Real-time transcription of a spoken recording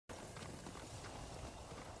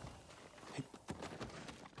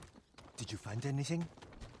Did you find anything?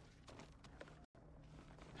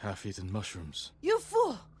 Half-eaten mushrooms. You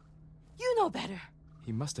fool! You know better.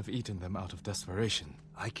 He must have eaten them out of desperation.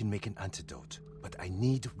 I can make an antidote, but I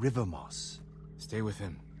need river moss. Stay with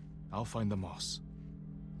him. I'll find the moss.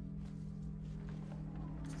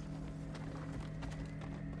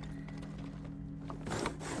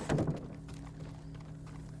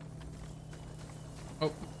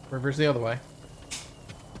 Oh, river's the other way.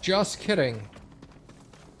 Just kidding.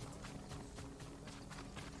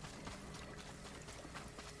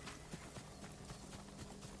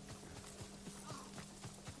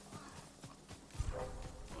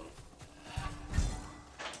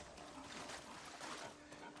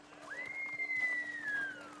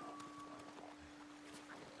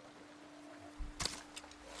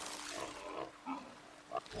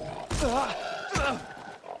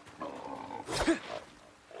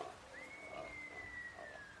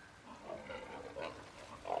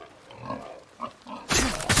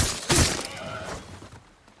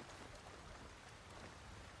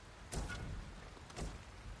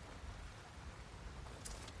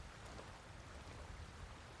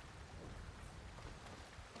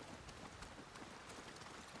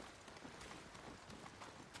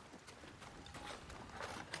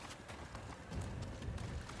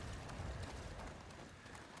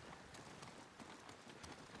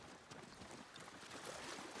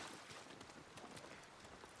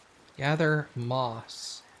 Gather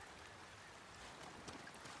moss.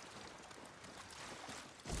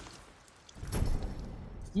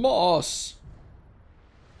 Moss!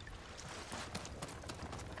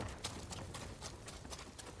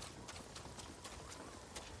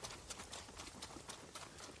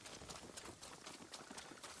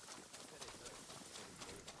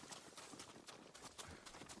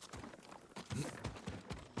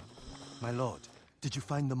 My lord, did you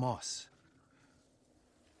find the moss?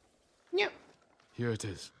 Yep. Here it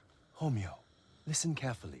is. Homeo, listen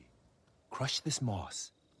carefully. Crush this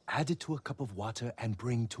moss, add it to a cup of water and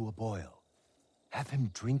bring to a boil. Have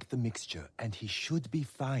him drink the mixture and he should be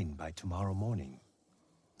fine by tomorrow morning.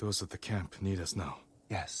 Those at the camp need us now.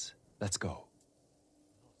 Yes, let's go.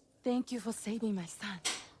 Thank you for saving my son.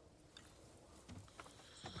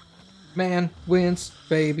 Man wins,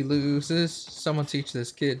 baby loses. Someone teach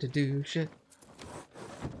this kid to do shit.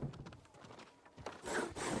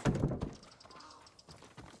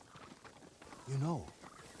 You know,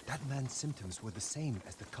 that man's symptoms were the same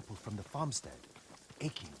as the couple from the farmstead.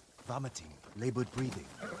 Aching, vomiting, labored breathing.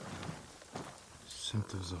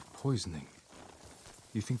 Symptoms of poisoning.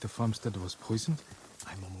 You think the farmstead was poisoned?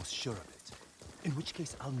 I'm almost sure of it. In which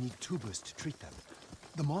case I'll need tubers to treat them.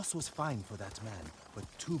 The moss was fine for that man, but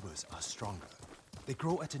tubers are stronger. They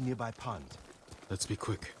grow at a nearby pond. Let's be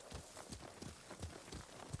quick.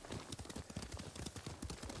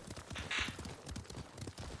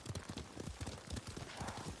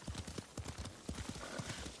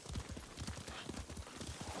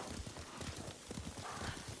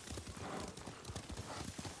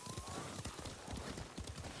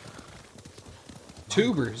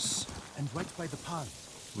 Tubers. And right by the pond.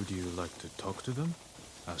 Would you like to talk to them?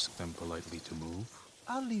 Ask them politely to move?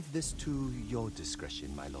 I'll leave this to your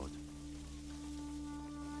discretion, my lord.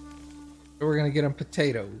 We're gonna get them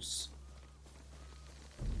potatoes.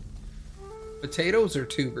 Potatoes or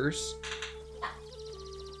tubers?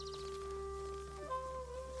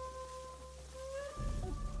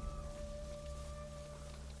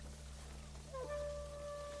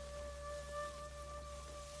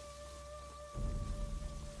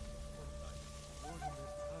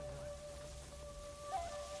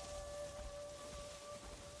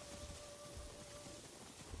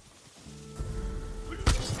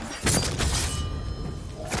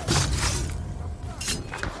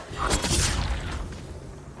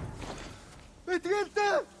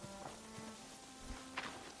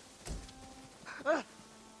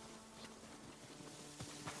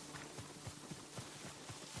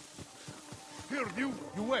 Here,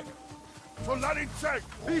 you wait. Solare in check.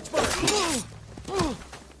 Beach man!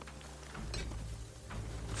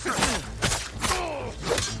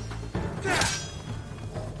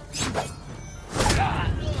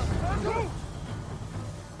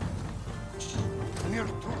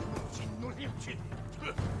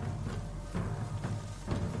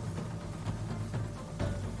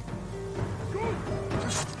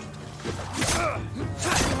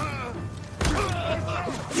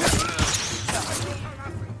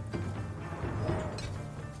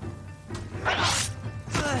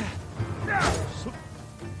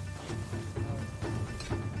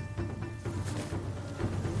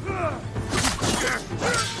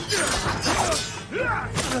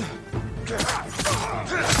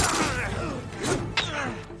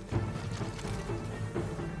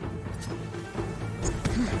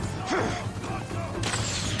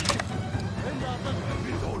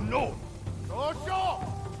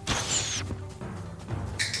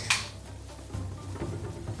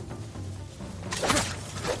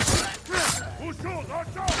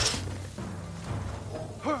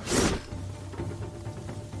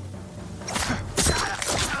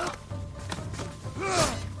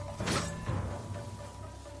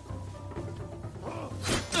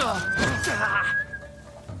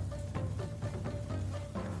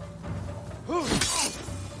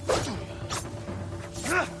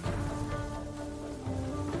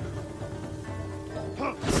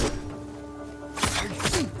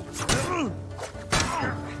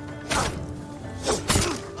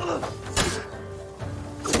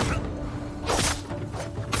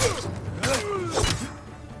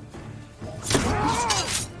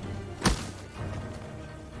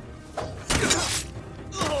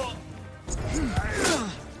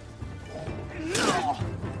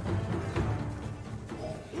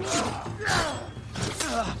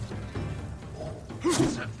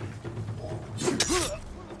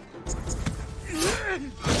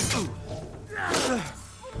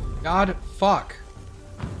 God, fuck.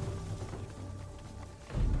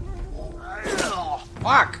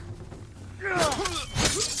 Fuck!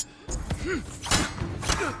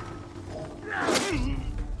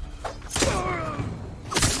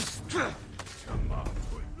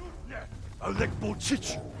 Alec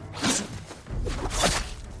Bolchich.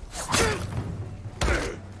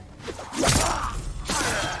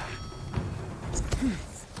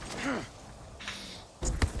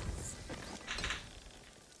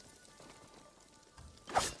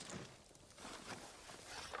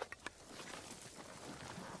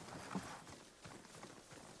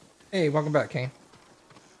 Hey, welcome back, Kane.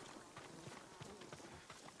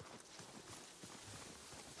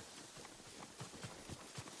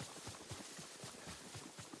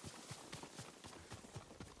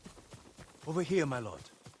 Over here, my lord.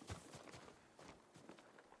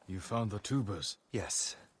 You found the tubers.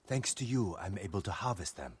 Yes, thanks to you, I'm able to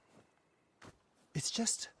harvest them. It's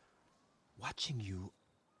just watching you.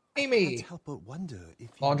 I Amy! can't help but wonder if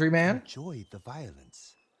you Laundryman? enjoy the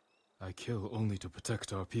violence. I kill only to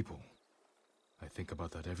protect our people. I think about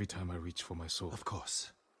that every time I reach for my sword. Of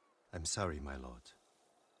course. I'm sorry, my lord.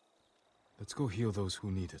 Let's go heal those who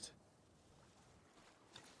need it.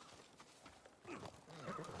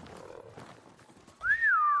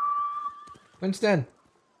 Winston!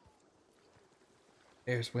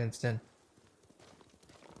 There's Winston.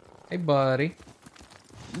 Hey, buddy.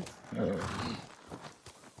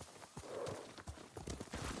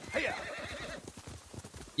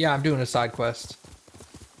 Yeah, I'm doing a side quest.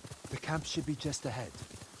 The camp should be just ahead.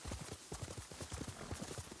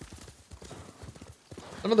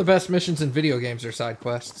 Some of the best missions in video games are side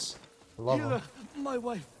quests. I love them. My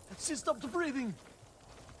wife, she stopped breathing.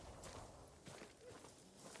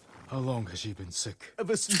 How long has she been sick?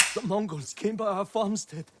 Ever since the Mongols came by our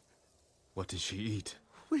farmstead, What did she eat?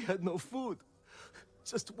 we had no food.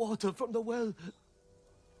 Just water from the well.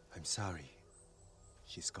 I'm sorry.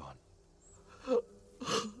 She's gone.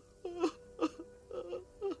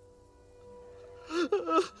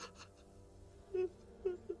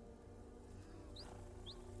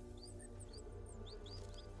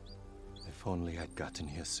 If only I'd gotten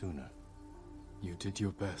here sooner. You did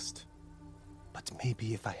your best. But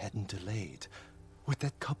maybe if I hadn't delayed, with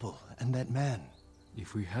that couple and that man.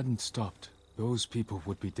 If we hadn't stopped, those people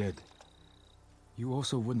would be dead. You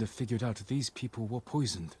also wouldn't have figured out these people were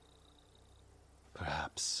poisoned.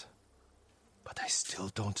 Perhaps. But I still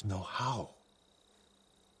don't know how.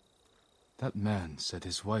 That man said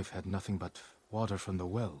his wife had nothing but water from the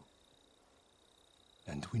well.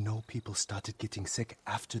 And we know people started getting sick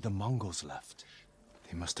after the Mongols left.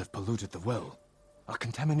 They must have polluted the well. A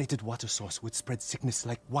contaminated water source would spread sickness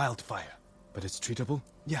like wildfire. But it's treatable?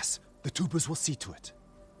 Yes, the tubers will see to it.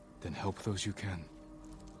 Then help those you can.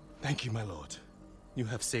 Thank you, my lord. You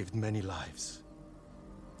have saved many lives.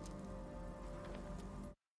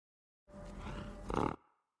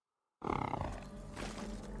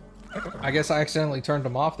 I guess I accidentally turned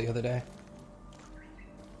them off the other day.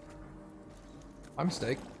 My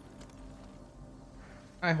mistake.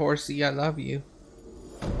 Hi, horsey, I love you.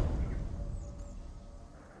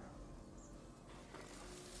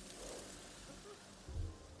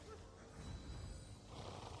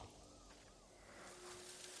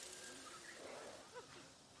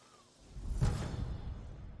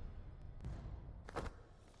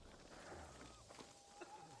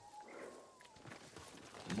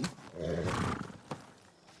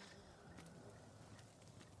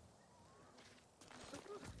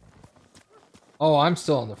 Oh, I'm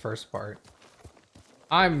still on the first part.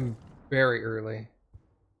 I'm very early.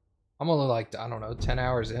 I'm only like, I don't know, 10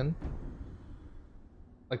 hours in.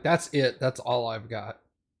 Like, that's it. That's all I've got.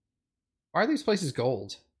 Why are these places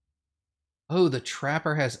gold? Oh, the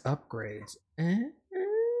trapper has upgrades.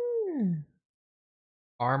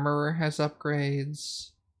 Armorer has upgrades.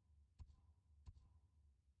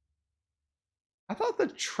 I thought the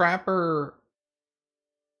trapper...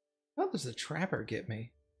 How does the trapper get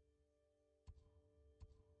me?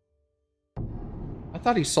 I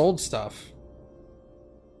thought he sold stuff.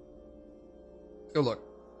 Go look.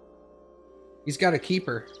 He's got a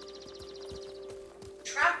keeper.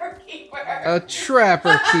 Trapper keeper. A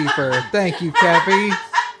trapper keeper. Thank you, Cappy.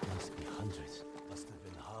 Must be hundreds. Must have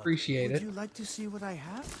been hard. Appreciate it. Would you like to see what I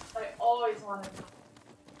have? I always wanted to.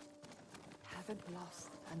 Haven't lost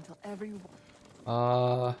until everyone.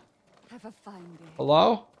 Have a fine day.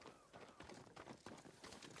 Hello?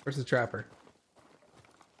 Where's the trapper?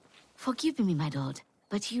 Forgive me, my lord,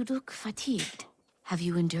 but you look fatigued. Have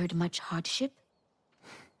you endured much hardship?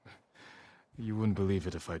 You wouldn't believe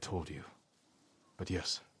it if I told you. But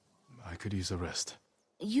yes, I could use a rest.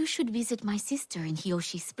 You should visit my sister in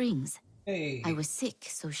Hiyoshi Springs. Hey. I was sick,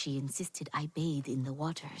 so she insisted I bathe in the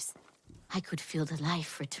waters. I could feel the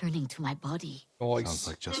life returning to my body. Nice. Sounds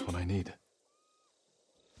like just what I need.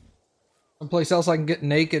 Someplace else I can get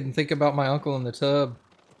naked and think about my uncle in the tub.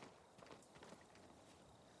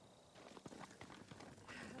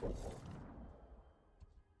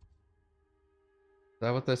 Is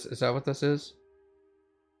that what this is?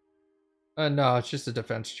 No, it's just a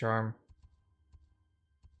defense charm.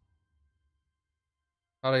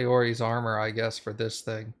 Tadayori's armor, I guess, for this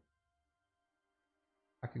thing.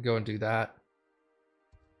 I could go and do that.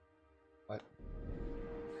 But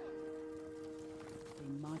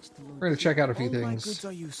we're gonna check out a few All my things. goods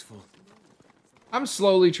are useful. I'm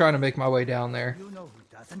slowly trying to make my way down there. You know who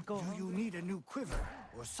doesn't go. Do you need a new quiver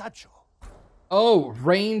or satchel? Oh,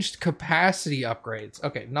 ranged capacity upgrades.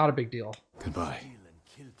 Okay, not a big deal. Goodbye.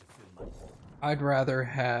 I'd rather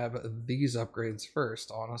have these upgrades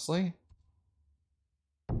first, honestly.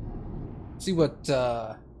 Let's see what,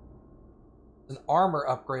 an armor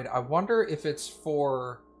upgrade. I wonder if it's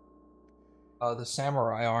for, the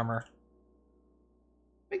samurai armor.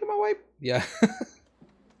 Making my way? Yeah.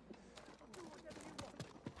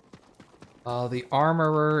 The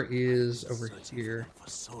armorer is over here. For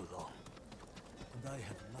so long, and I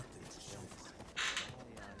have nothing to show for it.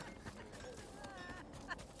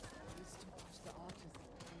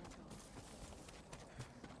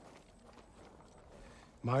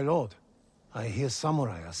 My lord, I hear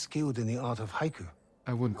samurai are skilled in the art of haiku.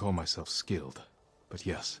 I wouldn't call myself skilled, but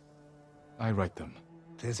yes, I write them.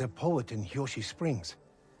 There's a poet in Hiyoshi Springs.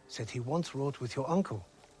 Said he once wrote with your uncle.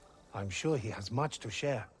 I'm sure he has much to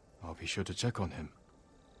share. I'll be sure to check on him.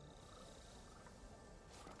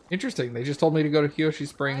 Interesting. They just told me to go to Hiyoshi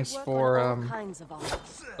Springs for, all kinds of armor.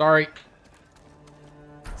 Sorry.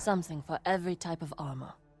 Something for every type of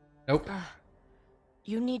armor. Nope.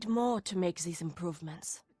 You need more to make these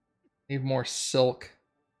improvements. Need more silk.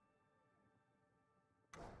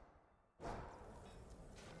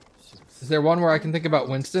 Is there one where I can think about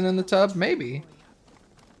Winston in the tub? Maybe.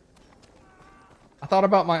 I thought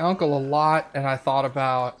about my uncle a lot, and I thought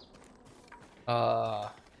about my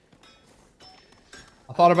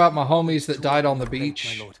homies that died on the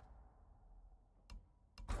beach.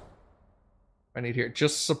 I need here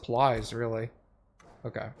just supplies, really.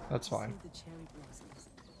 Okay, that's fine.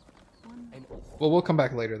 Well, we'll come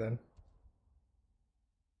back later then.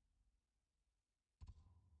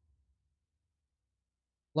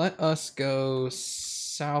 Let us go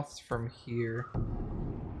south from here.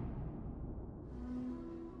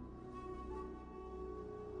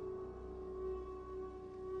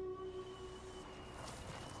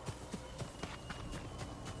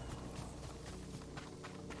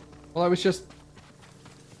 Well, I was just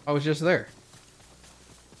there.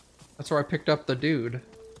 That's where I picked up the dude.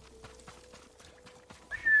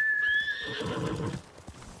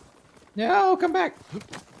 No, come back.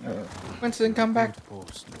 Winston, come back.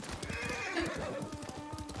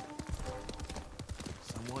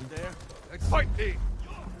 Someone there? Let's fight me!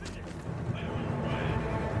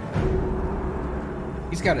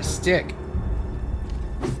 He's got a stick.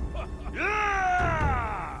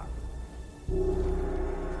 Yeah!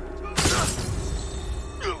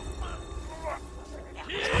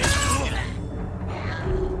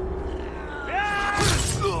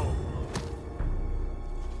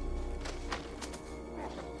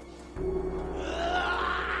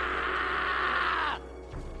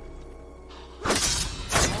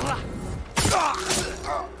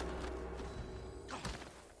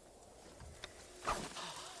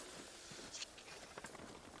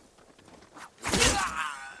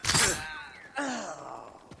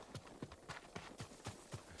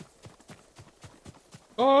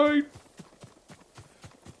 Bye.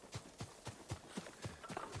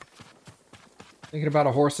 Thinking about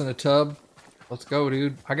a horse in a tub? Let's go,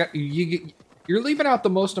 dude. I got you're leaving out the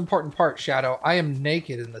most important part, Shadow. I am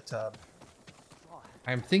naked in the tub.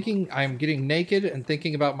 I am getting naked and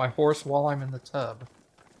thinking about my horse while I'm in the tub.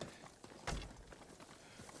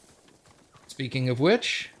 Speaking of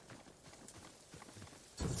which,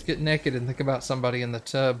 let's get naked and think about somebody in the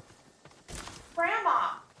tub. Grandma!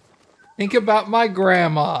 Think about my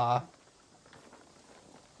grandma.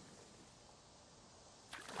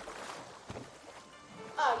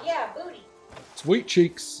 Oh, yeah, booty. Sweet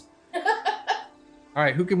cheeks.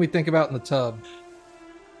 Alright, who can we think about in the tub?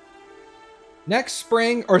 Next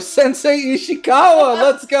spring or Sensei Ishikawa!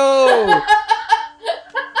 Let's go!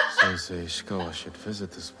 Sensei Ishikawa should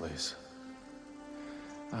visit this place.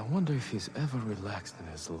 I wonder if he's ever relaxed in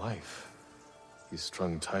his life. He's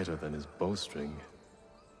strung tighter than his bowstring.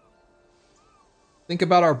 Think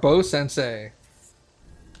about our bow sensei.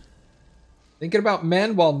 Thinking about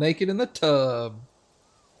men while naked in the tub.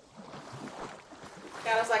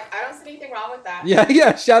 Shadow's like, I don't see anything wrong with that.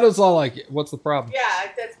 Yeah, Shadow's all like, what's the problem?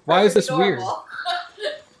 Yeah, that's why is this normal.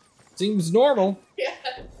 weird? Seems normal. Yeah,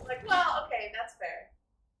 like, well, okay, that's fair.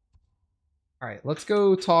 Alright, let's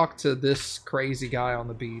go talk to this crazy guy on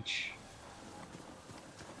the beach.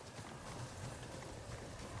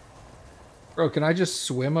 Bro, can I just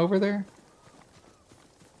swim over there?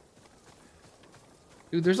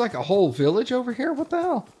 Dude, there's like a whole village over here? What the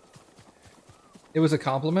hell? It was a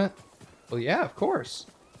compliment? Well, yeah, of course.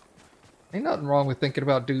 Ain't nothing wrong with thinking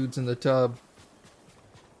about dudes in the tub.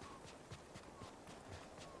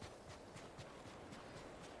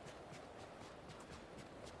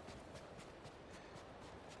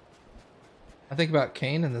 I think about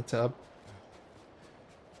Kane in the tub.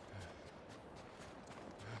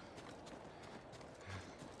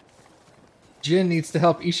 Jin needs to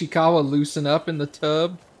help Ishikawa loosen up in the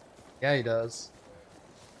tub. Yeah, he does.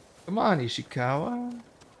 Come on, Ishikawa.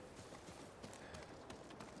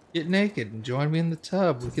 Get naked and join me in the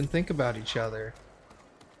tub. We can think about each other.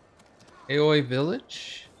 Aoi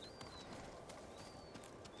Village?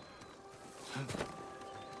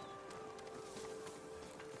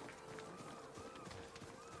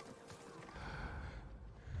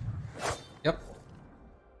 Yep.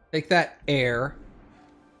 Take that, air.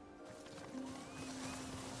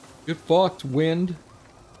 Get fucked, wind.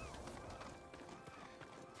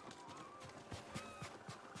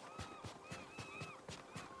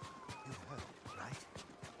 You heard, right?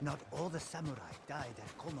 Not all the samurai died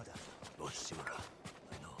at Komoda. Oshimura,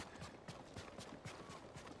 I know.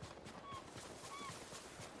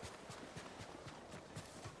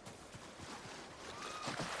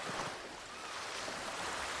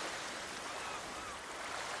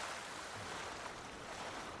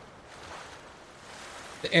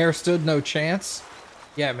 The air stood no chance.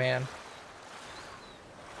 Yeah, man.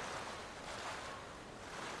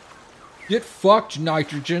 Get fucked,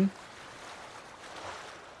 nitrogen.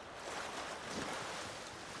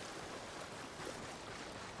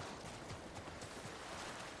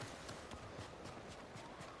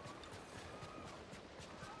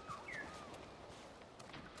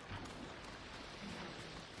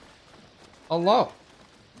 Hello.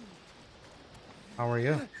 How are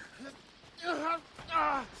you?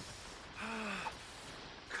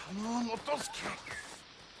 Come on, Otosuke.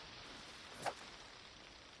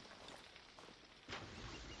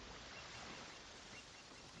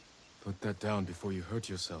 Put that down before you hurt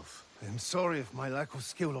yourself. I'm sorry if my lack of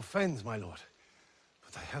skill offends, my lord.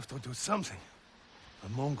 But I have to do something. The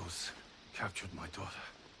Mongols captured my daughter.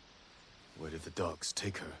 Where did the dogs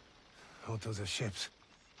take her? Out of the ships.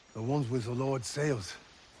 The ones with the Lord's sails.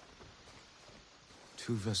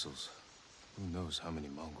 2 vessels. Who knows how many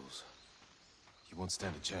Mongols? You won't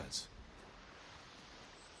stand a chance.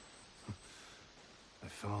 I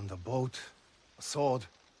found a boat, a sword.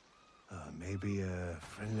 Maybe a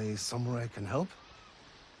friendly samurai can help?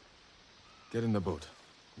 Get in the boat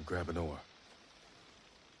and grab an oar.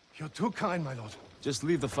 You're too kind, my lord. Just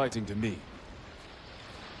leave the fighting to me.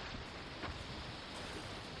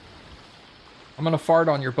 I'm gonna fart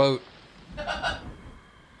on your boat.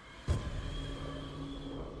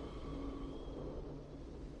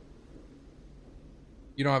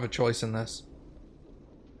 You don't have a choice in this.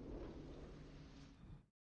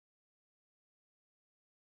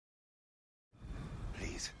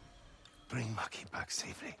 Please, bring Maki back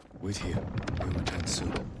safely. Wait here. We'll return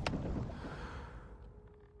soon.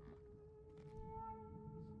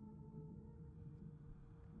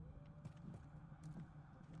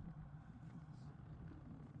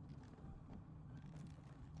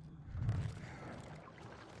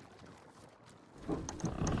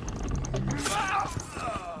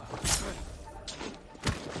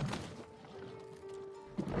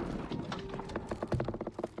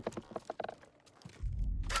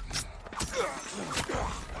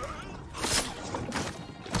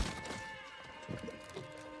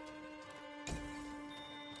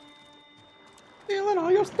 Stealing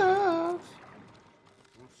all your stuff.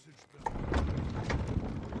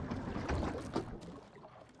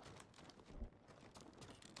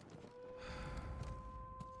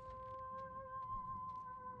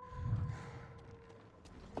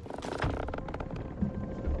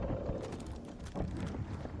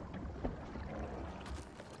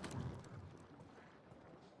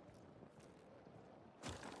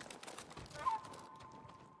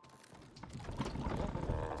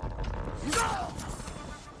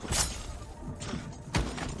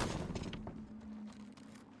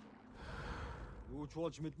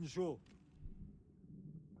 туулж мэднэ шүү.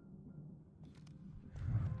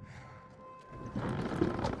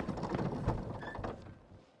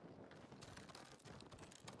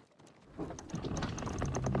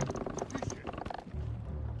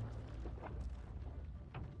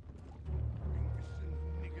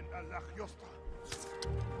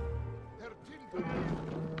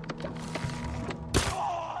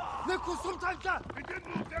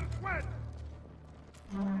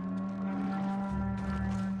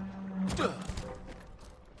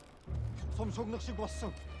 Сум шугнах шиг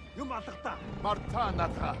болсон. Юм алгадаа. Марта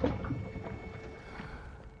ната.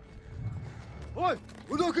 Ой,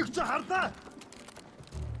 өнөөхийг чи харлаа.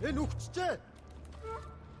 Энэ үхчихээ.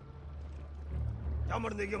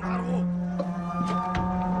 Ямар нэг юм харах уу?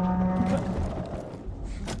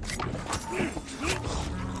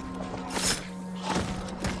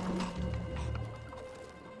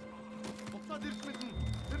 Буцаад ирэх мэднэ.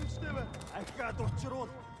 Тэрнчтэй бай. Ахиад учруул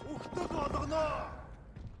үхтэл болгоно.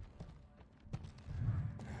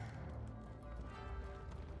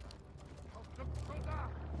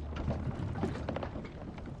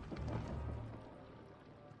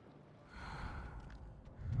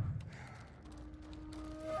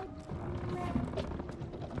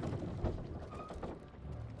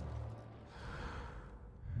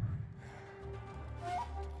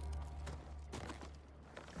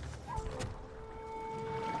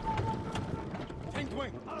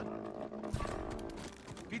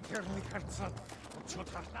 Битерний харцаад чод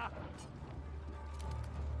харлаа.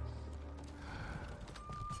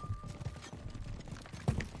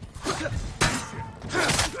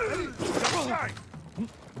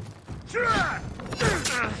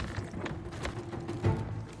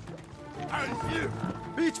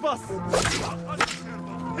 Бич бас.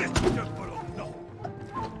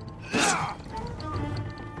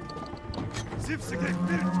 Зевсэгэ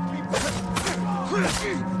бирч бит.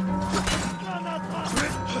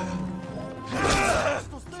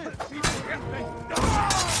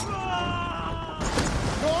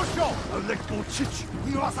 Ноошо! Лекбочич!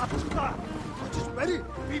 Юус атчихлаа. Очиж барь.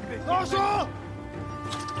 Ноошо!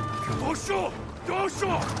 Ноошо!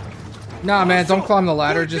 Ноошо! Nah, man, don't climb the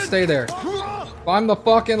ladder. Just stay there. Climb the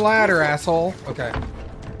fucking ladder, asshole. Okay.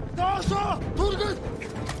 Ноошо! Тургэн!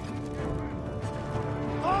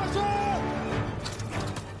 Ноошо!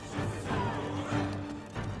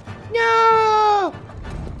 No!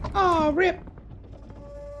 Oh, rip.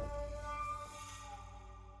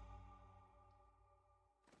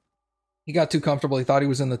 He got too comfortable. He thought he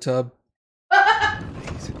was in the tub.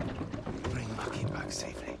 Please, bring Maki back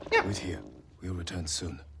safely. Yeah. Wait here. We'll return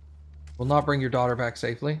soon. Will not bring your daughter back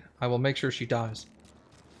safely. I will make sure she dies.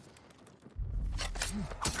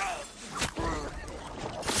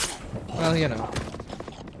 Well, you know.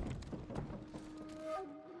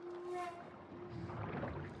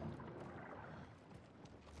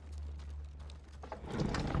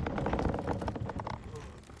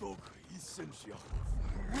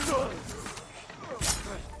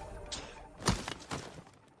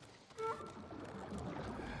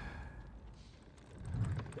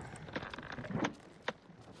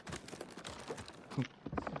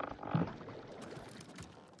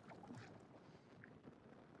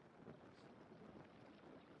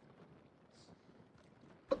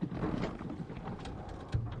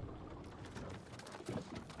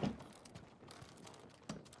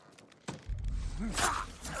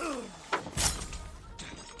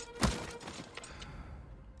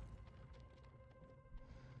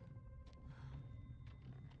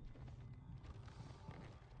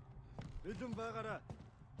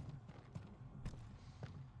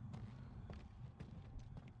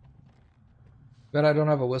 Bet I don't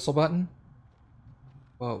have a whistle button?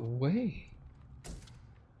 But wait.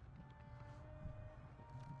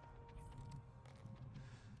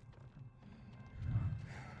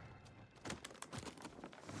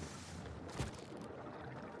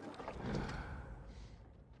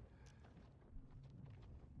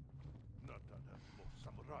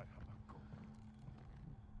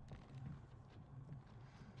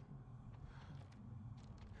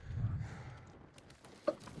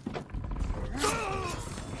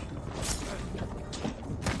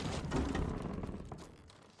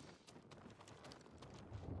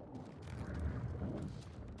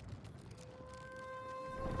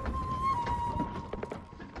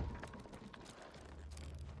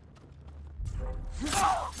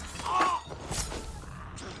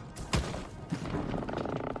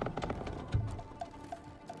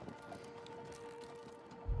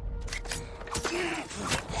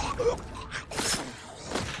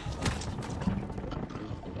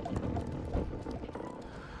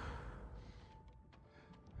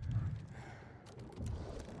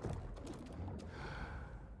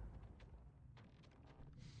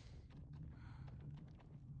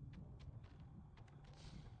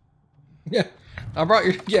 I brought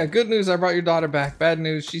your, yeah, good news, I brought your daughter back. Bad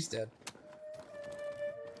news, she's dead.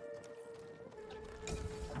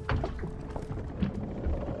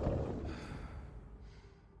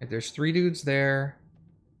 And there's 3 dudes there.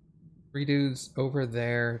 3 dudes over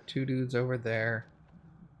there. 2 dudes over there.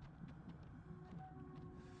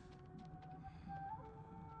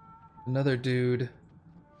 Another dude.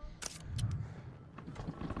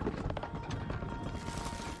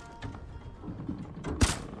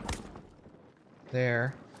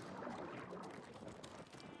 There.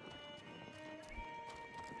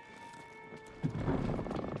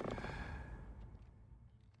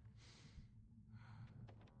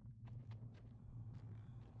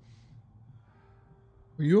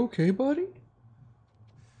 Are you okay, buddy?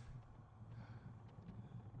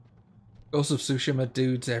 Ghost of Tsushima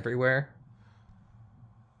dudes everywhere.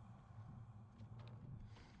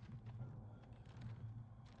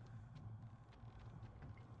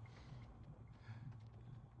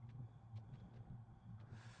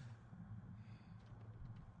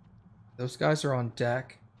 Those guys are on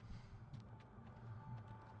deck.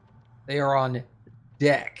 They are on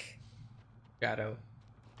deck. Shadow.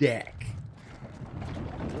 Deck.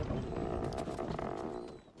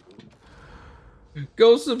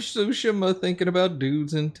 Ghost of Tsushima thinking about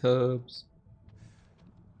dudes in tubs.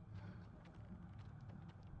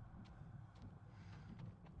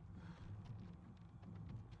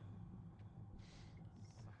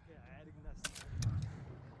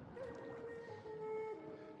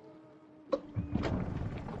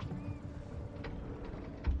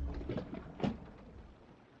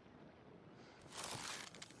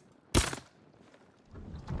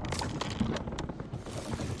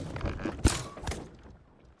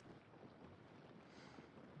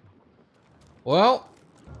 Well,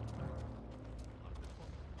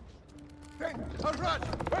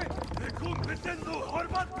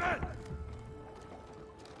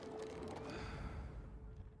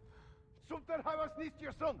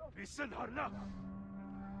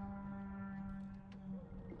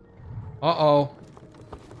 uh-oh.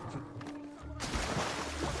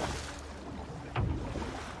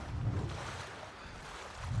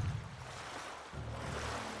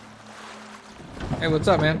 Hey, what's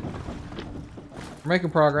up, man? We're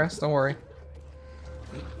making progress, don't worry.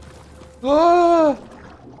 Ah!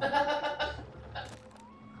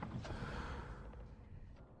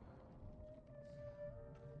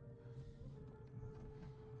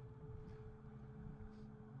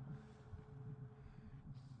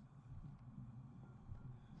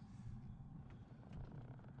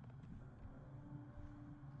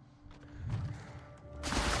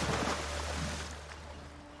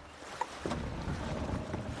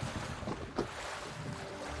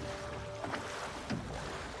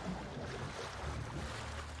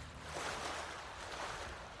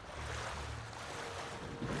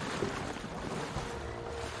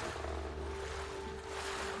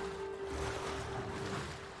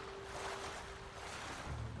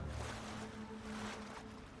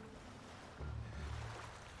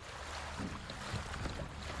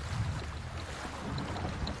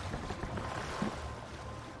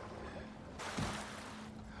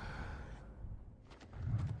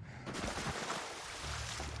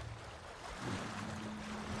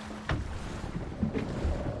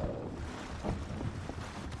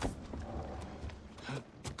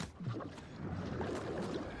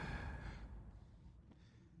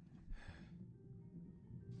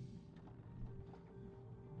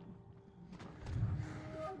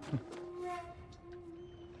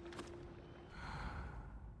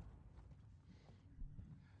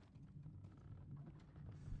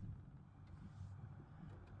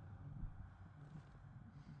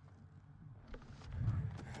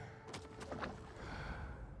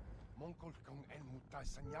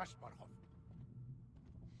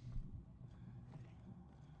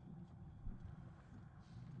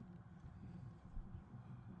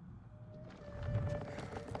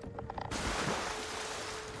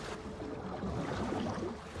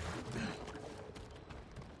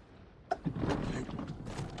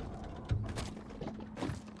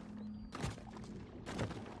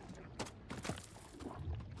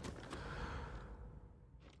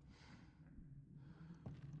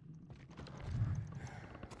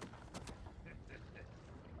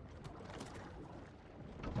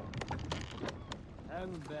 I'm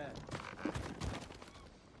bad.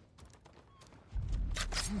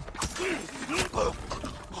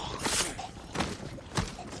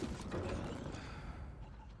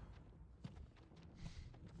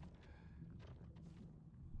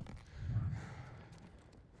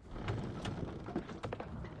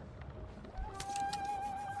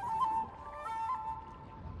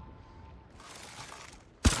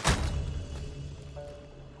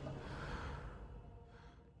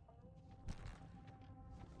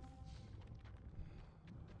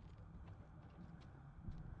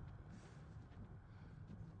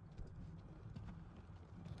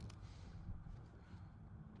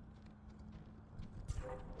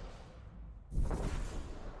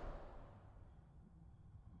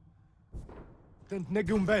 Tent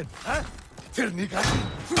negum ben, huh? Terniga.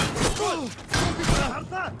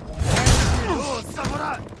 Oh,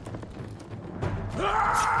 samurai!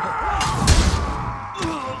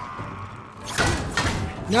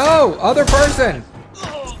 No, other person.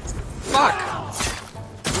 Fuck.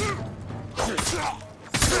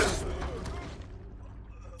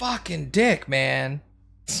 Fucking dick, man.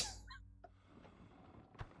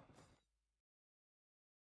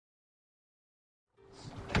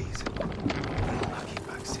 Please, bring Maki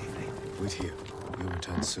back safely. Wait here. We'll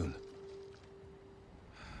return soon.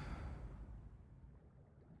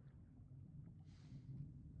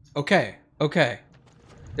 Okay, okay.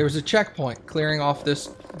 There was a checkpoint clearing off this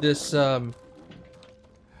All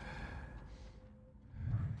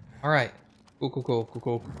right.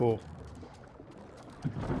 Cool.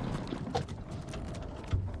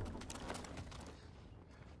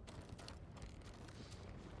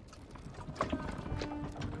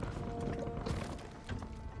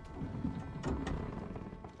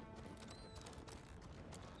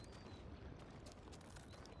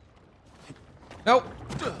 Nope.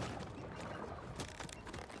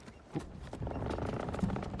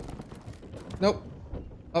 Nope.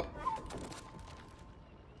 Up.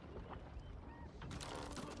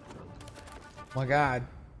 Oh my God.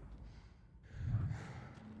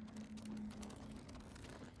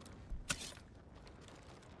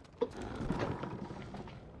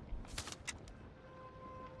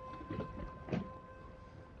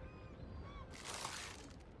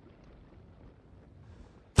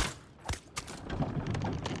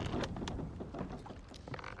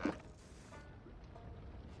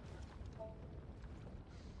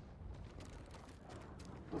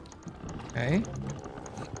 Okay.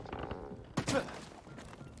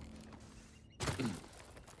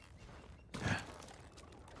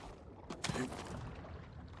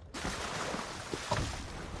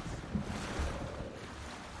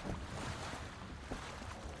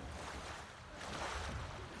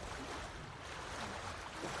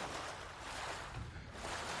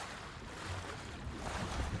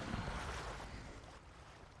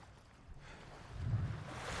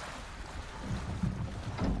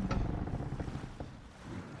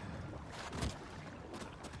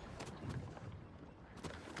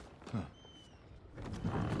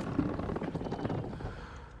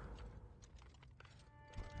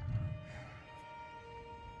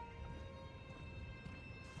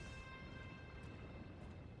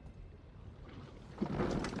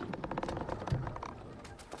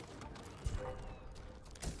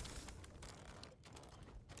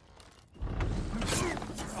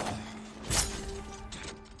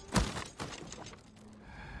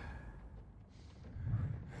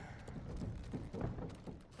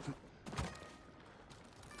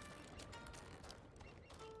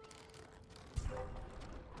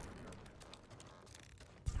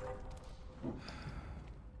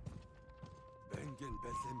 Bengen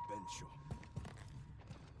Bethem Bencho.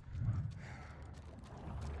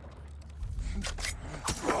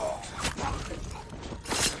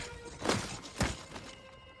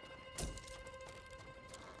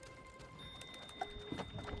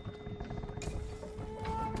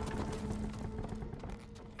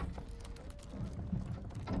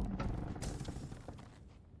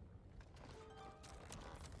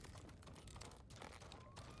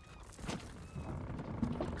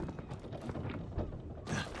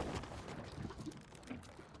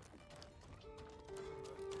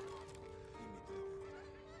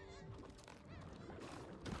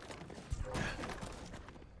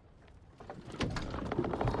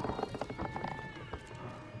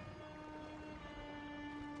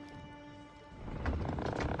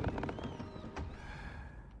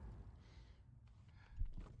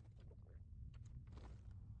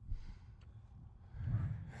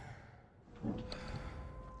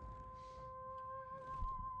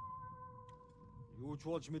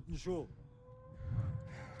 You watch mit den Show.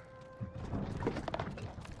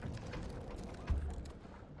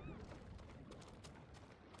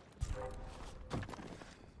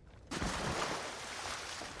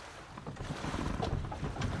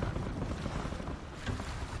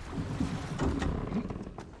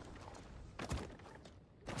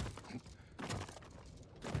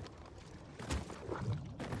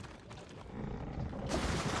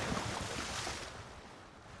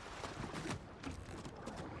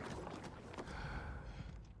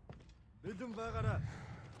 Rhythm Vagara.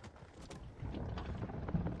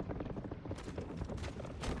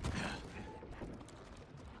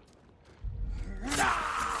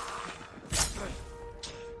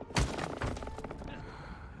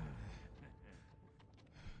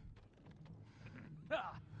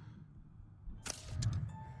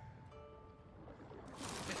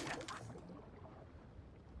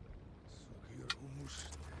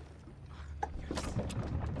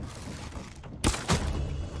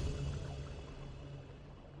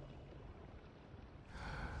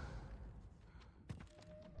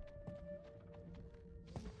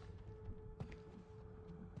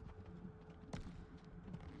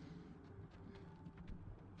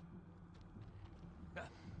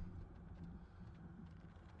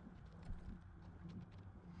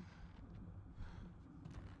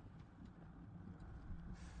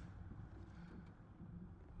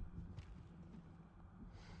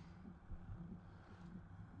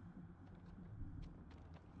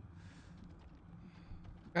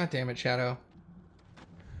 God damn it, Shadow.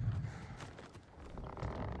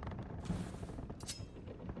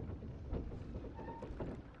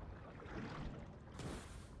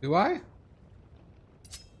 Do I?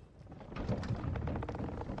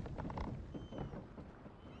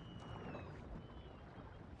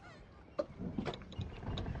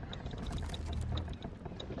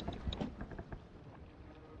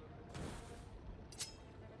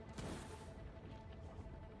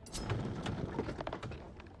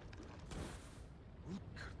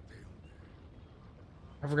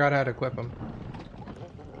 I forgot how to equip him.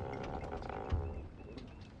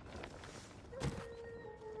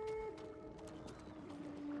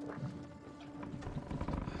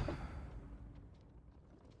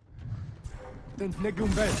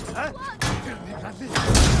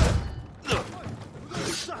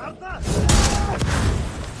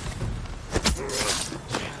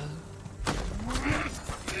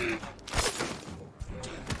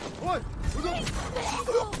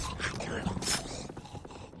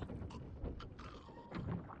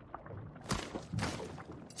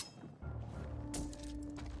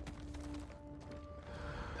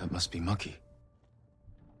 That must be Maki.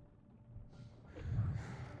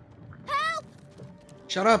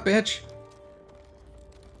 Shut up, bitch.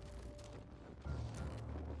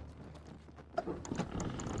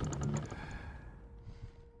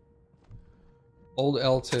 Old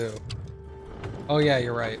L2. Oh yeah,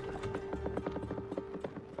 you're right.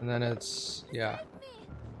 And then it's, yeah.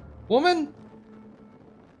 Woman?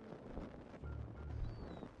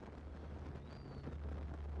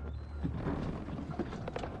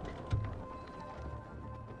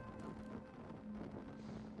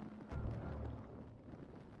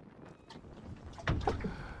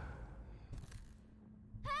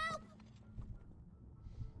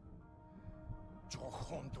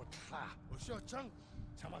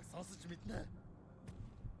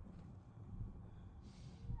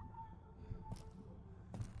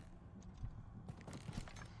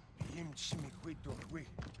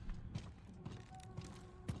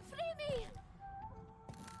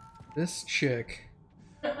 This chick.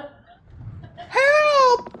 Help!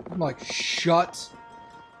 I'm like, shut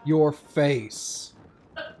your face.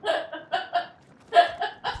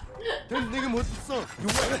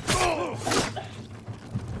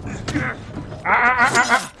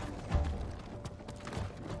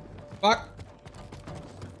 Fuck.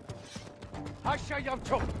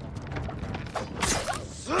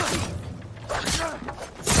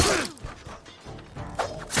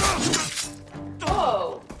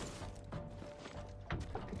 Oh.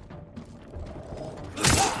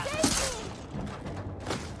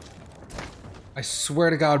 I swear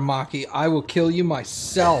to God, Maki, I will kill you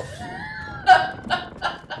myself.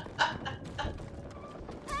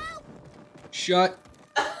 Shut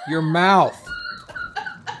your mouth.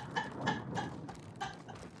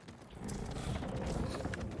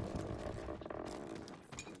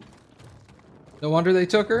 No wonder they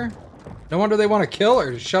took her. No wonder they want to kill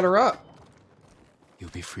her to shut her up. You'll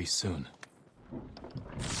be free soon.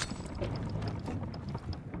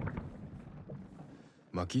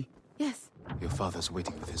 Maki? Yes, Your father's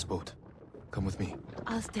waiting with his boat. Come with me.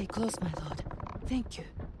 I'll stay close, my lord. Thank you.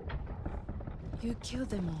 You killed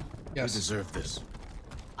them all. Yes. You deserve this.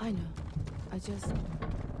 I know. I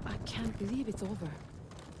can't believe it's over.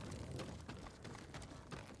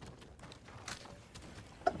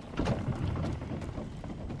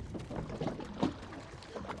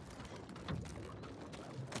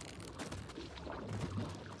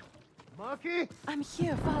 Maki? I'm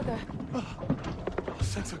here, father. Oh,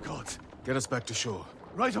 thank the gods. Get us back to shore.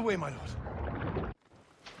 Right away, my lord.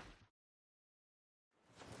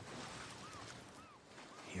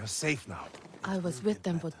 You're safe now. I was with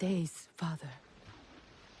them for days, father.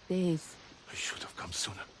 Days. I should have come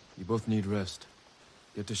sooner. You both need rest.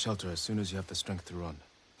 Get to shelter as soon as you have the strength to run.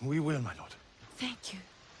 We will, my lord. Thank you.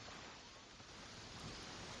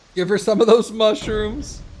 Give her some of those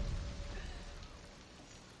mushrooms.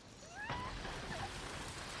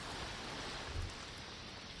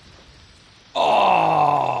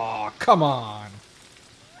 Oh, come on.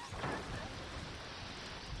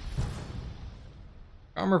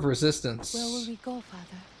 Armor of resistance. Where will we go, father?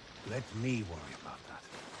 Let me worry about that.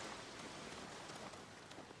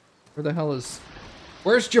 Where the hell is...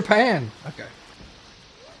 Where's Japan? Okay.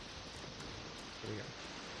 Here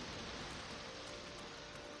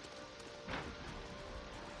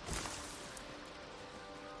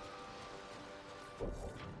we go.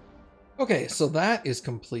 Okay, so that is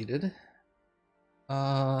completed.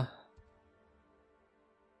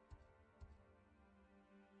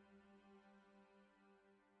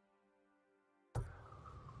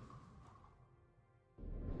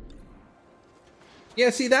 Yeah,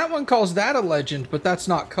 see, that one calls that a legend, but that's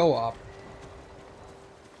not co-op.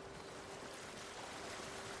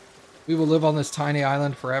 We will live on this tiny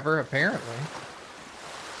island forever, apparently.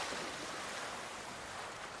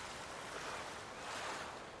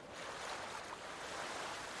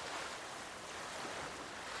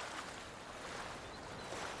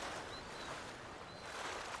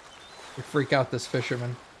 You freak out this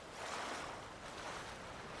fisherman.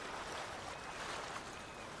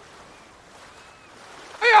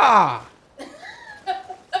 Hiya!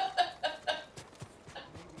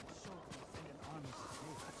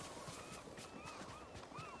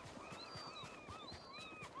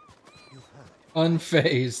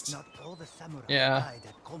 Unfazed. Not all the samurai Yeah. died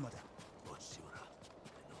at Komoda.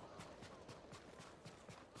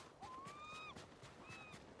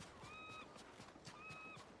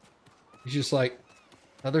 He's just like,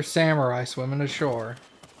 another samurai swimming ashore.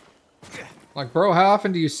 Like, bro, how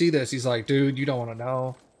often do you see this? He's like, dude, you don't want to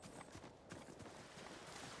know.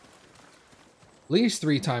 At least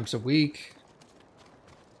 3 times a week.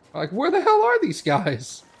 Like, where the hell are these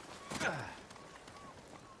guys?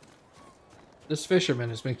 This fisherman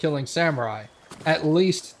has been killing samurai at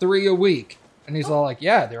least 3 a week. And he's all like,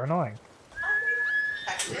 yeah, they're annoying.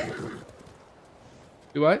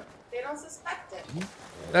 Do what? They don't suspect it.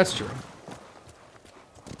 That's true.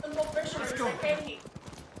 Simple fishermen say, hey,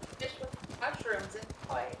 fish with mushrooms and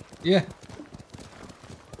toy. Yeah.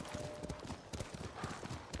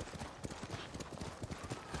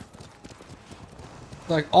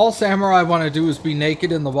 Like, all samurai want to do is be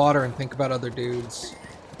naked in the water and think about other dudes.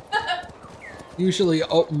 Usually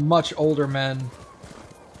much older men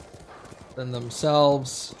than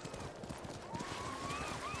themselves.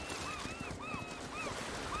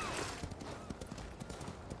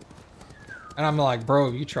 And I'm like,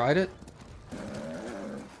 bro, you tried it?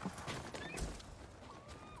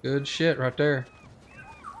 Good shit right there.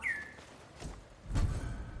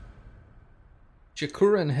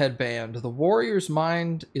 Chikurin headband. The warrior's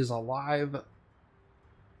mind is alive.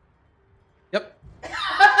 Yep.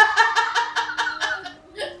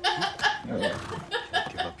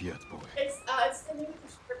 Give up yet, boy. It's the new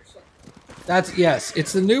prescription. That's, yes,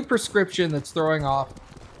 it's the new prescription that's throwing off.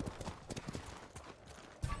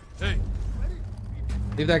 Hey.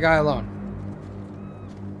 Leave that guy alone.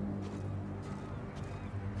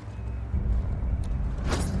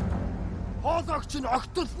 Хоолойгч нь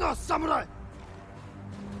огтлноос самурай.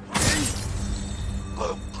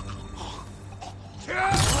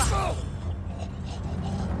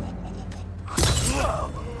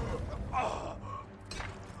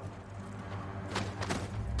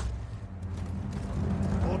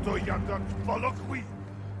 Ото ядак болохгүй.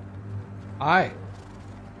 Aye.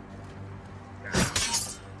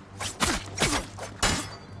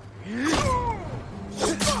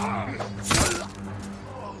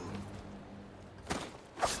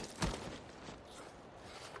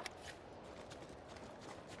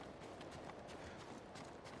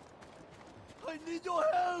 I need your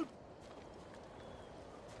help.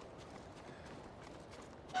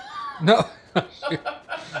 No.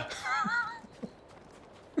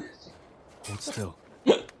 Hold still.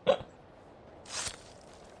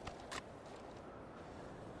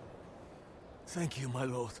 Thank you, my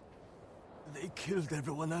lord. They killed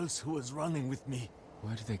everyone else who was running with me.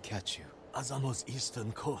 Where did they catch you? Azamo's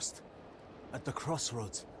eastern coast. At the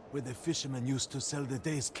crossroads, where the fishermen used to sell the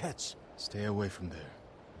day's catch. Stay away from there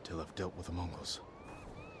until I've dealt with the Mongols.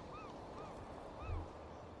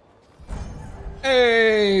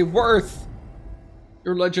 Hey, Worth!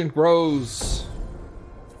 Your legend grows.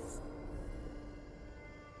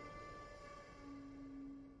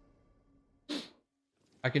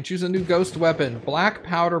 I can choose a new ghost weapon. Black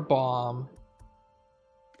powder bomb.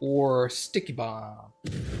 Or sticky bomb.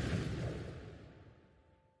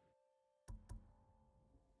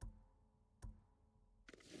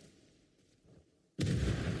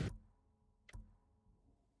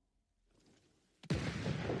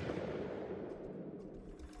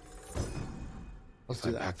 If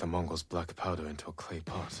I pack the Mongols' black powder into a clay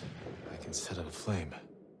pot, I can set it aflame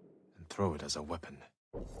and throw it as a weapon.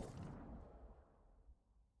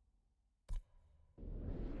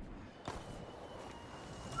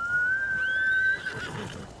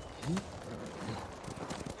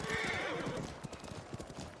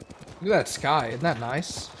 Look at that sky, isn't that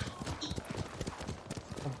nice?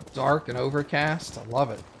 Dark and overcast, I love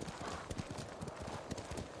it.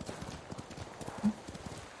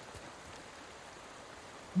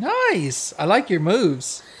 Nice! I like your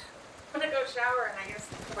moves. I'm gonna go shower and I guess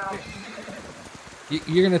think about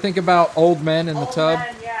You're gonna think about old men in the tub?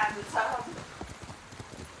 men, yeah, in the tub.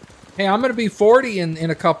 Hey, I'm gonna be 40 in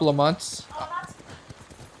a couple of months. Oh,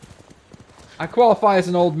 I qualify as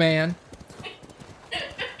an old man.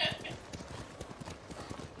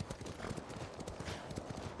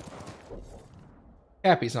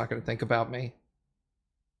 Happy's not gonna think about me.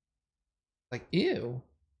 Like, ew.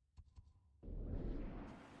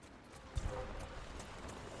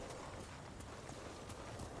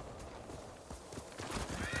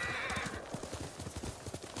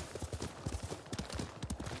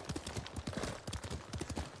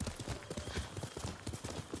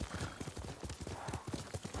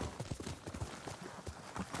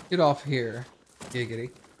 Get off here,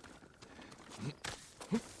 giggity.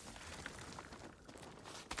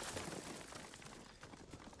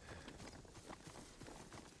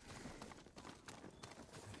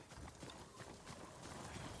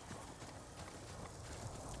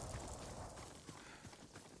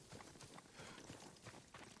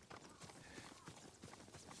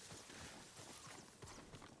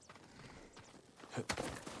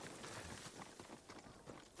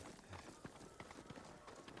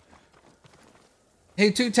 Hey,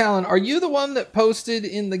 Two Talon, are you the one that posted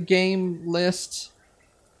in the game list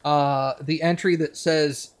the entry that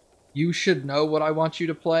says, "You should know what I want you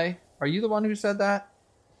to play"? Are you the one who said that?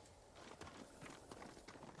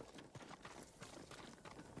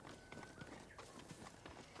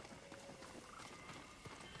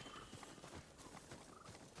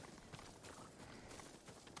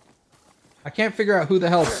 I can't figure out who the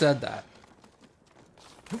hell said that.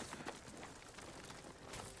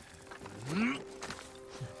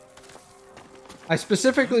 I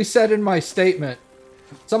specifically said in my statement,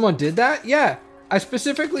 someone did that? Yeah. I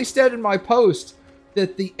specifically said in my post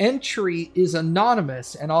that the entry is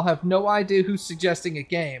anonymous and I'll have no idea who's suggesting a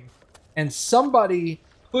game. And somebody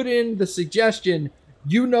put in the suggestion,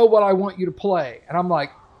 "You know what I want you to play." And I'm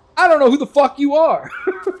like, I don't know who the fuck you are.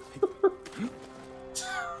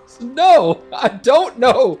 No, I don't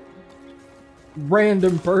know.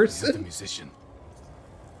 Random person. The musician.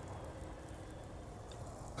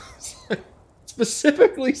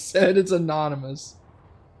 Specifically said it's anonymous.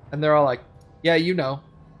 And they're all like, "Yeah, you know."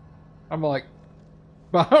 I'm like,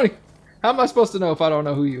 but how am I supposed to know if I don't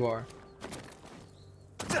know who you are?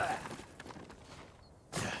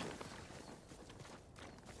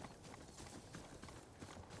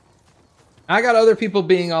 I got other people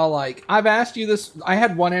being all like, "I've asked you this." I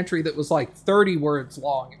had one entry that was like 30 words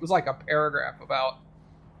long. It was like a paragraph about,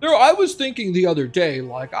 I was thinking the other day,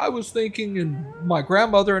 like, I was thinking, and my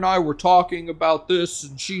grandmother and I were talking about this,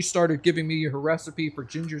 and she started giving me her recipe for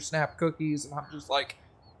ginger snap cookies, and I'm just like,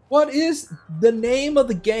 what is the name of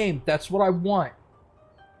the game? That's what I want.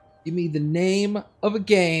 Give me the name of a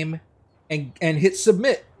game and hit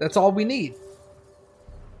submit. That's all we need.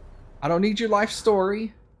 I don't need your life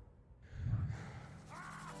story.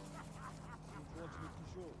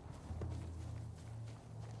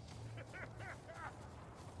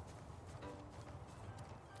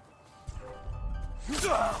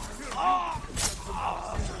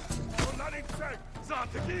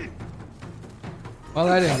 Well,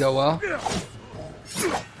 that didn't go well.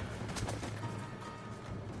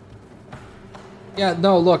 Yeah,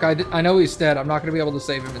 no, look, I know he's dead. I'm not going to be able to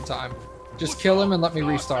save him in time. Just kill him and let me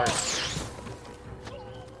restart.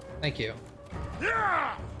 Thank you.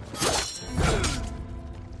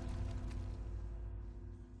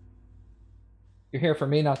 You're here for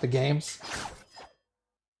me, not the games.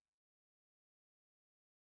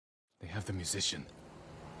 They have the musician.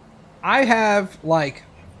 I have, like,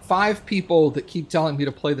 5 people that keep telling me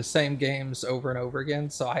to play the same games over and over again,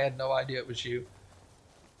 so I had no idea it was you.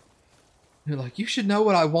 You're like, "You should know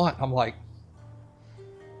what I want." I'm like,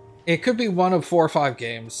 it could be one of 4 or 5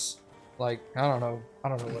 games. Like, I don't know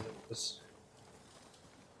what it is.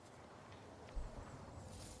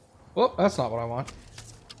 Well, that's not what I want.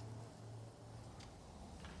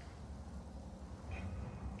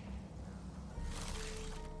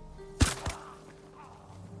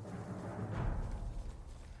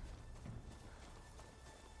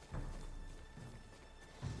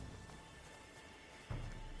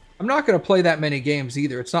 I'm not going to play that many games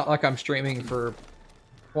either. It's not like I'm streaming for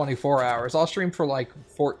 24 hours. I'll stream for like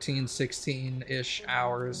 14, 16-ish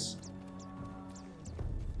hours.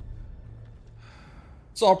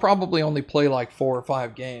 So I'll probably only play like 4 or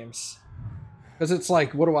 5 games. Because it's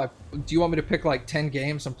like, do you want me to pick like 10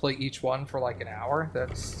 games and play each one for like an hour?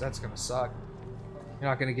 That's going to suck. You're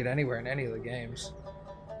not going to get anywhere in any of the games.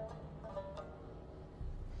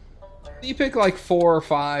 You pick like 4 or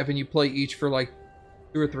 5 and you play each for like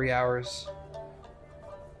 2 or 3 hours.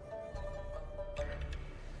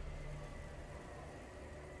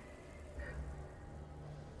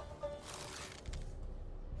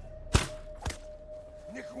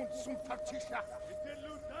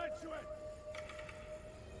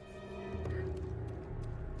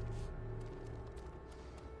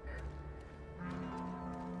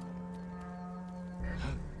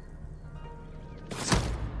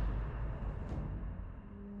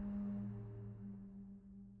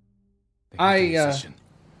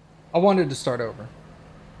 I wanted to start over.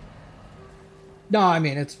 No, I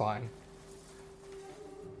mean, it's fine.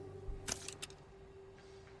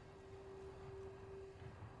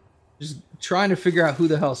 Just trying to figure out who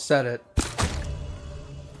the hell said it.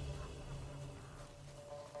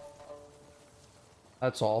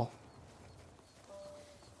 That's all.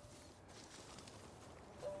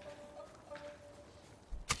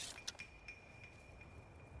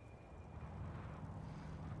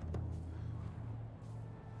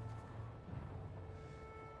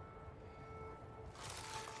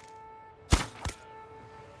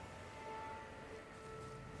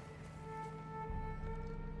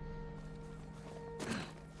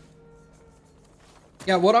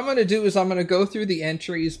 Yeah, what I'm going to do is I'm going to go through the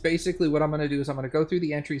entries. Basically, what I'm going to do is I'm going to go through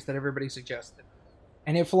the entries that everybody suggested.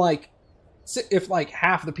 And if like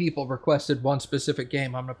half the people requested one specific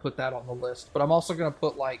game, I'm going to put that on the list. But I'm also going to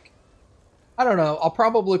put like, I don't know, I'll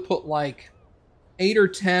probably put like 8 or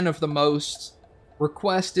 10 of the most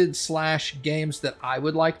requested / games that I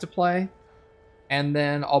would like to play. And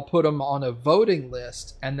then I'll put them on a voting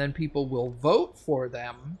list, and then people will vote for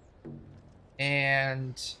them.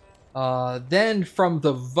 And then from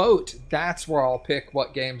the vote, that's where I'll pick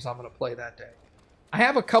what games I'm going to play that day. I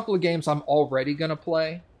have a couple of games I'm already going to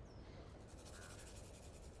play.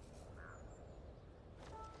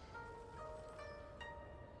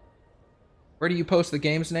 Where do you post the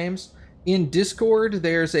games names? In Discord,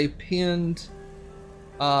 there's a pinned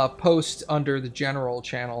post under the general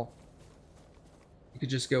channel. You could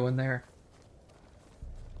just go in there.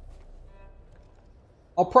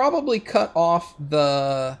 I'll probably cut off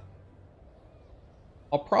the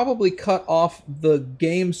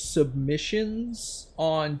game submissions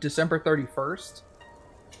on December 31st.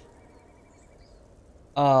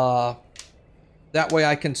 That way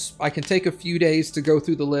I can take a few days to go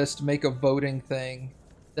through the list, make a voting thing.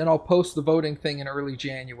 Then I'll post the voting thing in early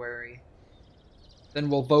January. Then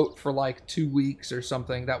we'll vote for like 2 weeks or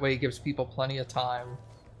something. That way it gives people plenty of time.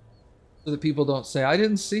 So that people don't say, I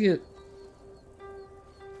didn't see it.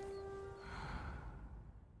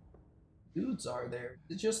 Dudes are there.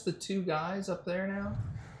 Is it just the 2 guys up there now?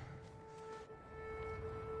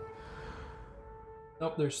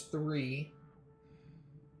 Nope, there's 3.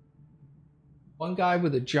 One guy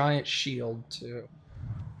with a giant shield, too.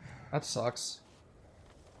 That sucks.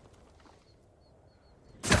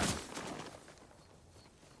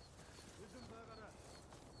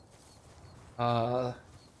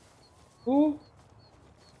 Ooh.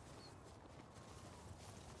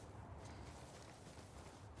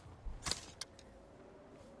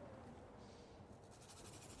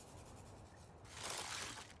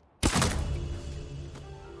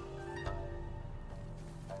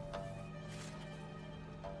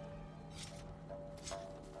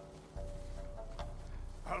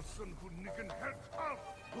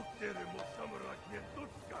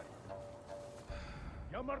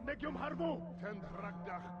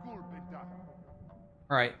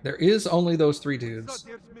 Alright, there is only those 3 dudes.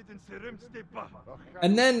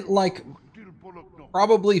 And then, like,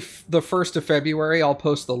 probably the 1st of February, I'll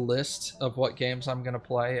post the list of what games I'm going to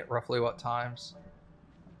play at roughly what times.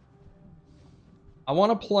 I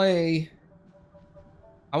want to play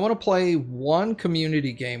 1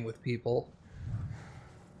 community game with people.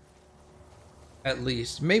 At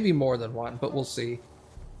least. Maybe more than 1, but we'll see.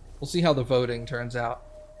 We'll see how the voting turns out.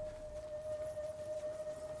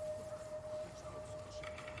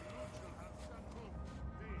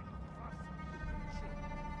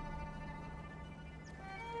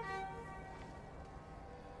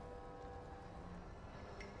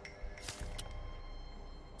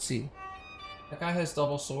 Let's see. That guy has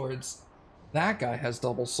double swords. That guy has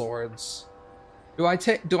double swords. Do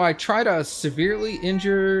I try to severely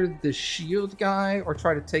injure the shield guy or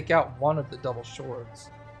try to take out one of the double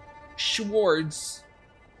swords? Swords.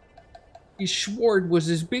 His sword was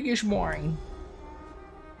as big as mine.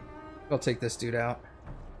 I'll take this dude out.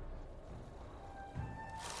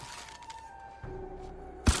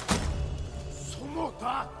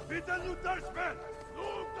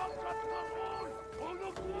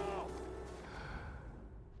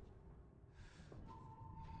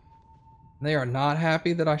 They are not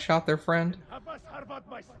happy that I shot their friend.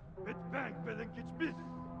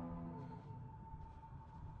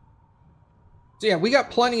 So yeah, we got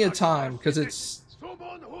plenty of time because it's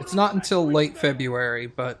not until late February,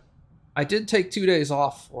 but I did take 2 days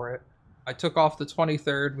off for it. I took off the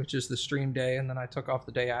 23rd, which is the stream day, and then I took off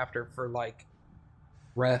the day after for like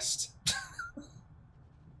rest.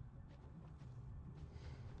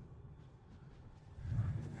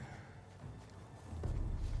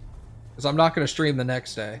 Because I'm not going to stream the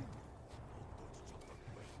next day.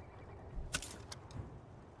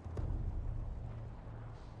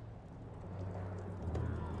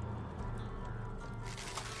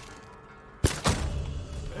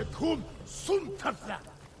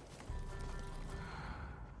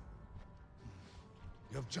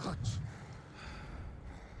 Yavjach.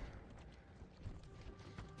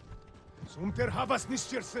 Sumter havas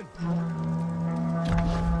nischersen.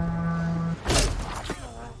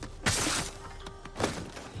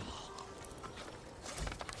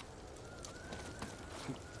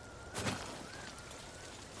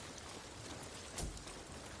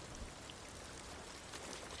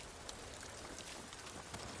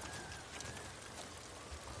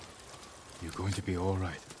 You're going to be all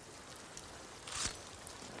right.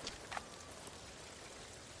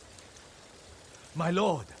 My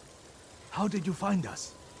lord, how did you find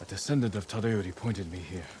us? A descendant of Tadayori pointed me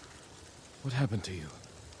here. What happened to you?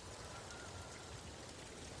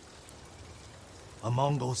 A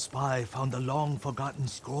Mongol spy found a long-forgotten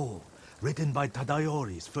scroll written by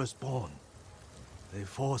Tadayori's firstborn. They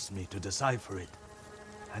forced me to decipher it,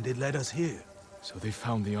 and it led us here. So they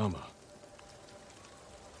found the armor?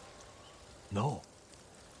 No.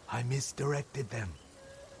 I misdirected them,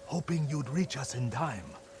 hoping you'd reach us in time.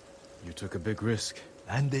 You took a big risk.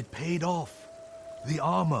 And it paid off. The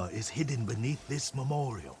armor is hidden beneath this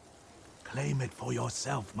memorial. Claim it for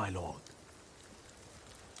yourself, my lord.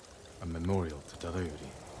 A memorial to Tadayori.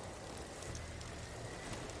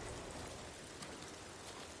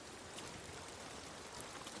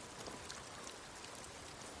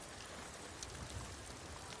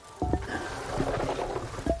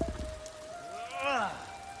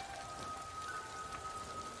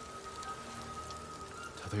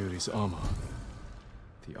 Tadayori's armor.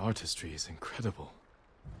 The artistry is incredible.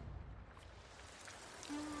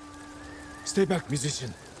 Stay back,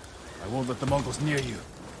 musician. I won't let the Mongols near you.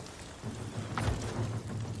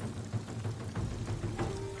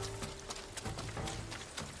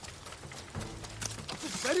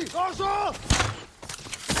 Ready? Also!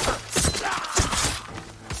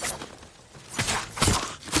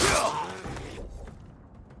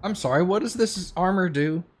 I'm sorry, what does this armor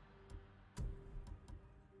do?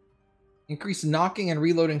 Increase knocking and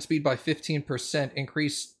reloading speed by 15%.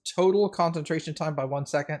 Increase total concentration time by 1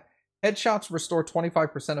 second. Headshots restore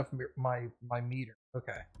 25% of my meter.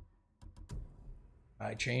 Okay.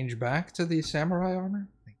 I change back to the samurai armor?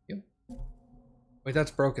 Thank you. Wait,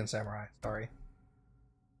 that's broken samurai. Sorry.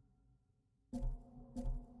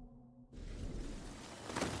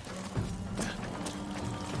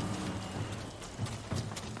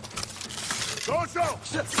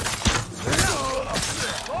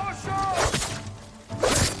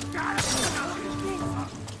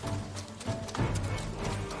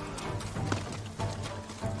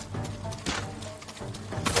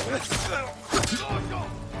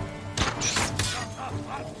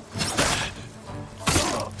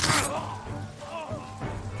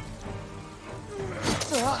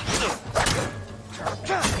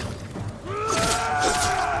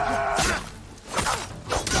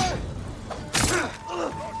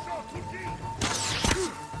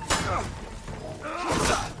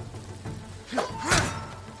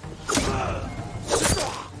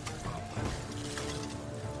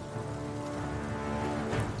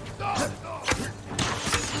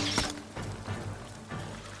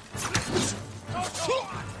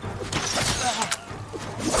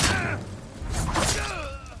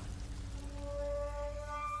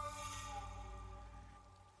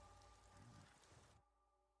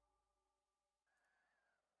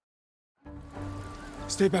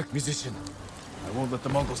 Stay back, musician. I won't let the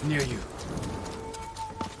Mongols near you.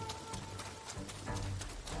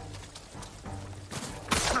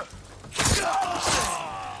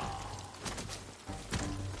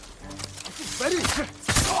 Ready?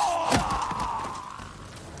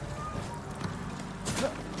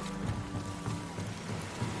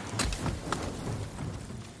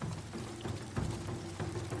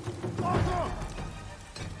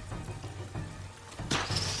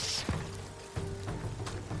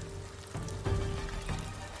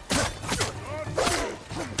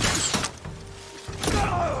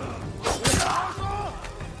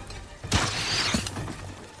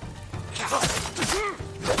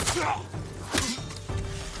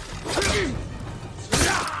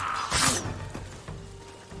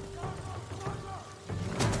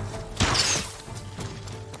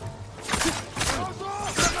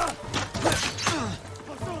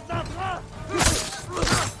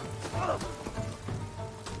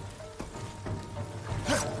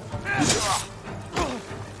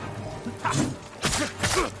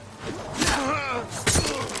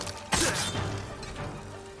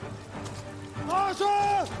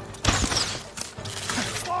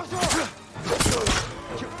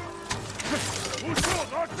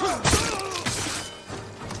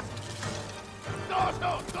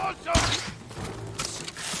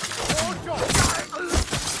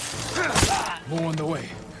 More on the way.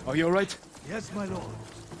 Are you alright? Yes, my lord.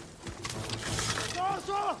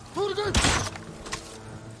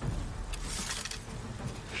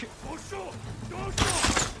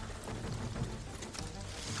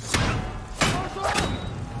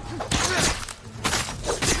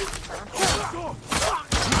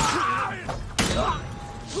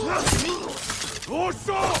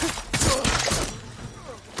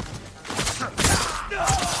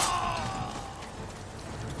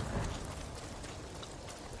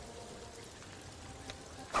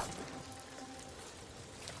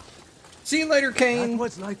 See you later, Kane. That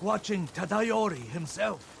was like watching Tadayori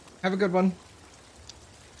himself. Have a good one.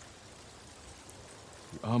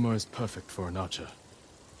 The armor is perfect for an archer.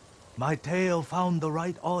 My tale found the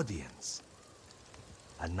right audience.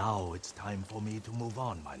 And now it's time for me to move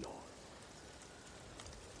on, my lord.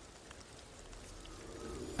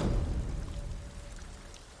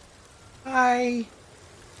 Hi.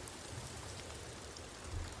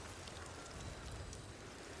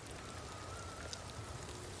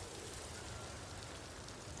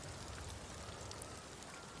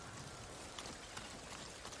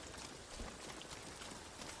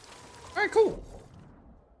 All right, cool.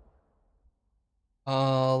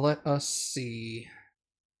 Let us see.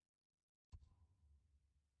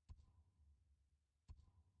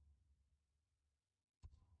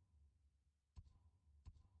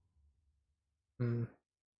 What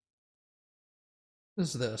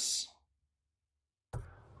is this? I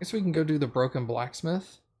guess we can go do the broken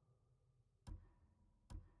blacksmith.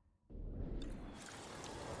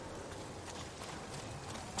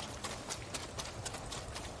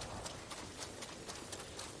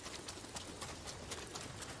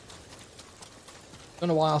 Been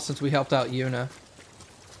a while since we helped out Yuna.